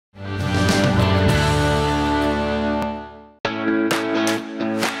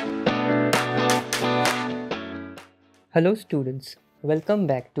Hello students, welcome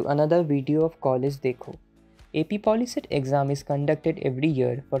back to another video of CollegeDekho. AP POLYCET exam is conducted every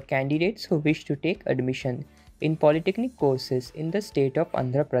year for candidates who wish to take admission in polytechnic courses in the state of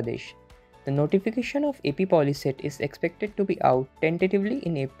Andhra Pradesh. The notification of AP POLYCET is expected to be out tentatively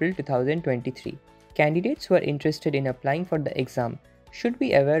in April 2023. Candidates who are interested in applying for the exam should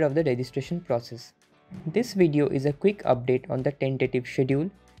be aware of the registration process. This video is a quick update on the tentative schedule,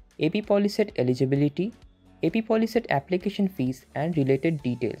 AP POLYCET eligibility, AP POLYCET application fees and related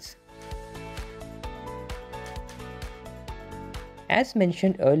details. As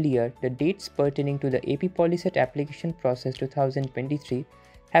mentioned earlier, the dates pertaining to the AP POLYCET application process 2023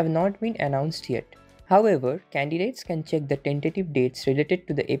 have not been announced yet. However, candidates can check the tentative dates related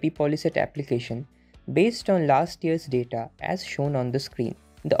to the AP POLYCET application based on last year's data as shown on the screen.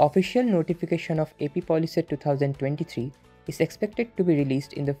 The official notification of AP POLYCET 2023 is expected to be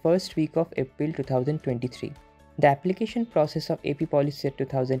released in the first week of April 2023. The application process of AP POLYCET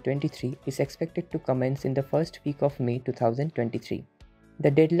 2023 is expected to commence in the first week of May 2023.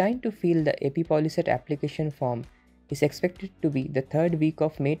 The deadline to fill the AP POLYCET application form is expected to be the third week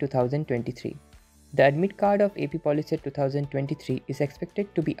of May 2023. The admit card of AP POLYCET 2023 is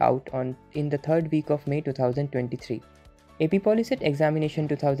expected to be out in the third week of May 2023. AP POLYCET examination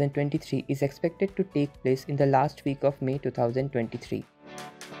 2023 is expected to take place in the last week of May 2023.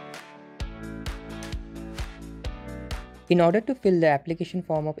 In order to fill the application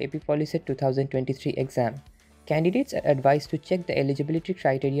form of AP POLYCET 2023 exam, candidates are advised to check the eligibility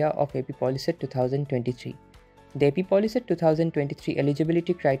criteria of AP POLYCET 2023. The AP POLYCET 2023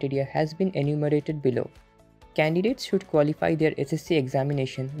 eligibility criteria has been enumerated below. Candidates should qualify their SSC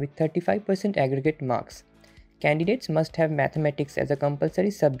examination with 35% aggregate marks. Candidates must have mathematics as a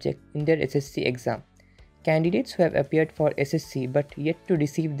compulsory subject in their SSC exam. Candidates who have appeared for SSC but yet to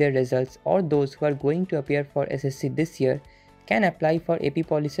receive their results or those who are going to appear for SSC this year can apply for AP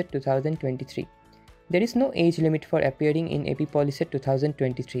POLYCET 2023. There is no age limit for appearing in AP POLYCET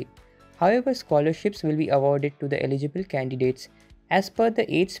 2023. However, scholarships will be awarded to the eligible candidates as per the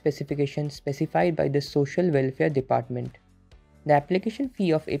age specifications specified by the Social Welfare Department. The application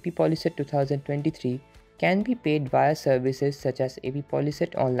fee of AP POLYCET 2023 can be paid via services such as AP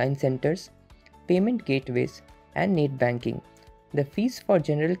POLYCET online centers, payment gateways, and net banking. The fees for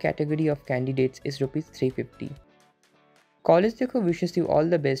general category of candidates is Rs 350. CollegeDekho wishes you all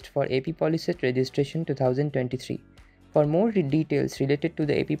the best for AP POLYCET registration 2023. For more details related to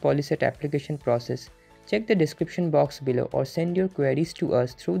the AP POLYCET application process, check the description box below or send your queries to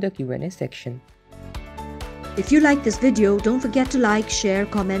us through the Q&A section. If you like this video, don't forget to like, share,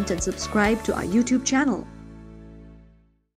 comment and subscribe to our YouTube channel.